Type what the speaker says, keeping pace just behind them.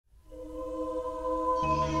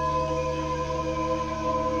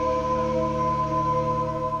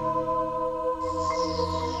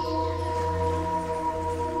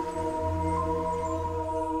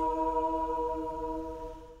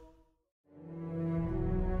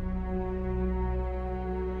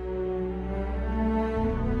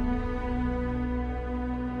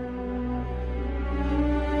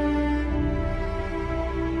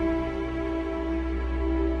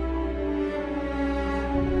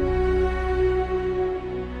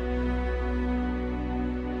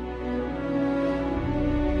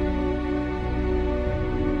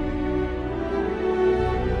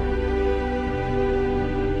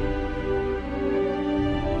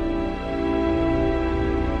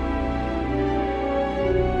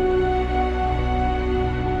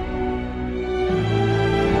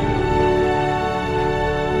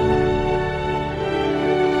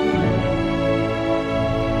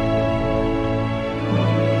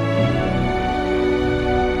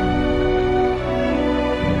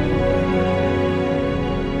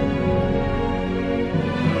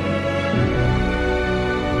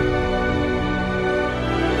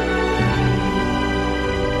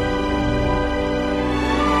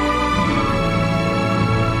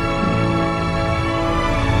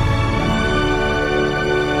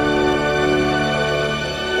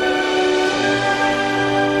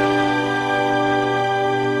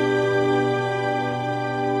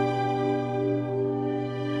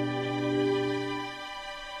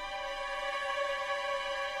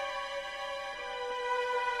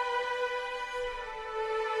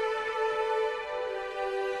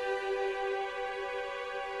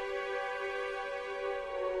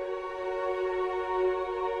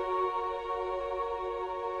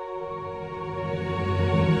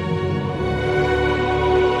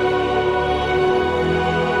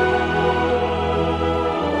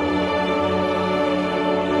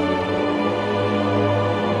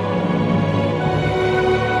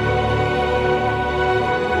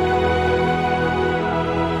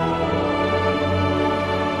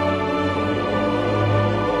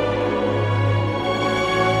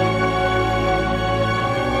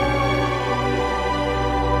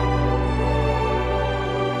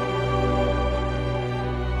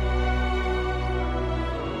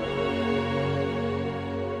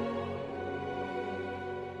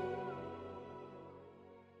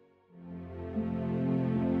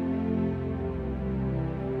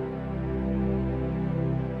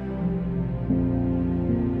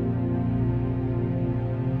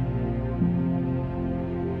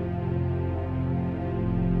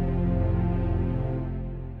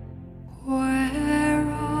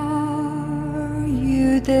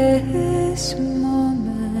this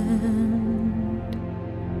moment,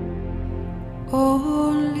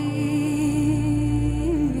 only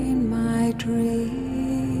in my dreams.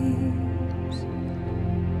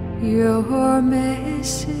 You're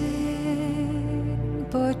missing,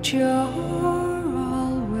 but you're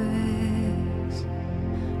always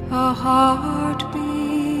a heartbeat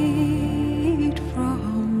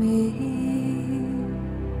from me.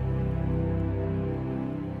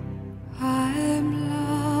 I'm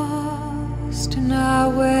lost now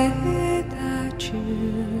without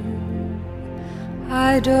you.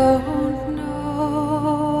 I don't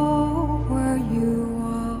know where you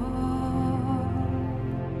are.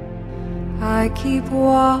 I keep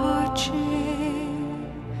watching,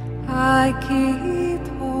 I keep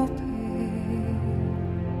hoping,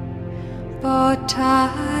 but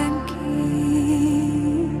time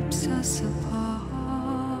keeps us apart.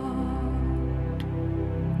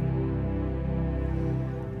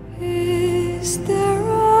 Is there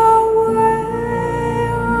a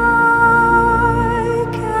way I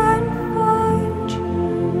can find you?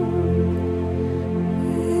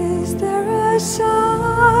 Is there a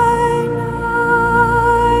sign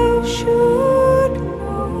I should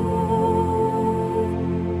know?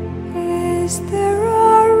 Is there a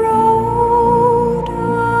road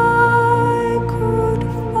I could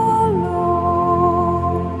follow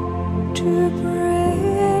to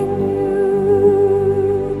bring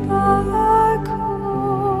you back home?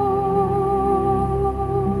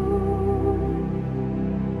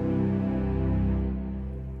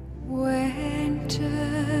 Winter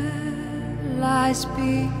lies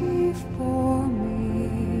before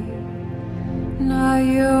me. Now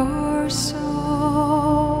you're so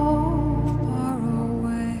far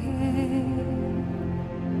away.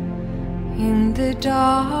 In the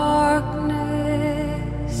darkness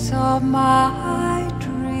of my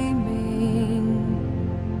dreaming,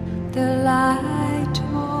 the light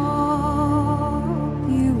of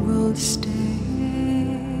you will stay.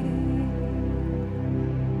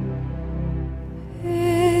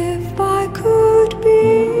 If I could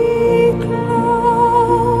be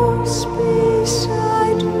close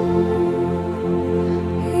beside you,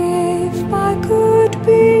 if I could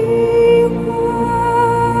be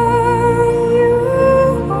where you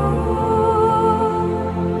are,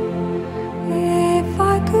 if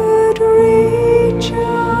I could reach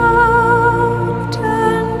out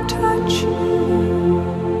and touch you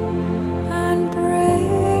and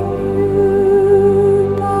bring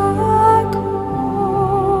you back home.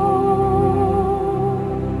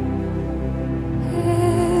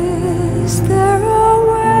 Is there a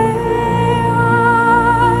way I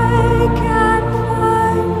can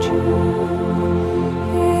find you?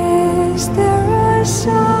 Is there a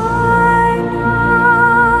sign I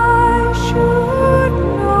should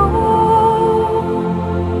know?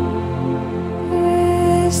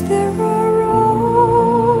 Is there a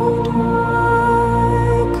road I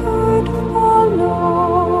could follow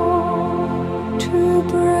to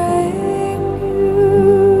bring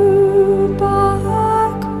you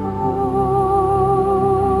back home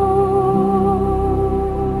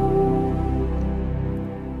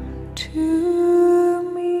to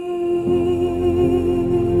me?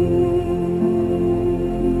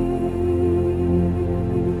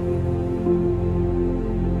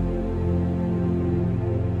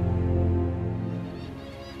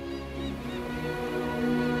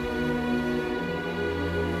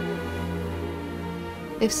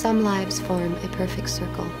 If some lives form a perfect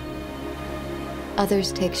circle,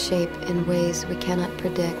 others take shape in ways we cannot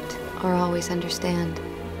predict or always understand.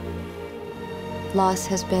 Loss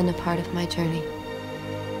has been a part of my journey,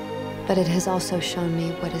 but it has also shown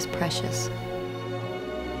me what is precious.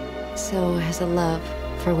 So has a love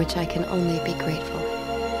for which I can only be grateful.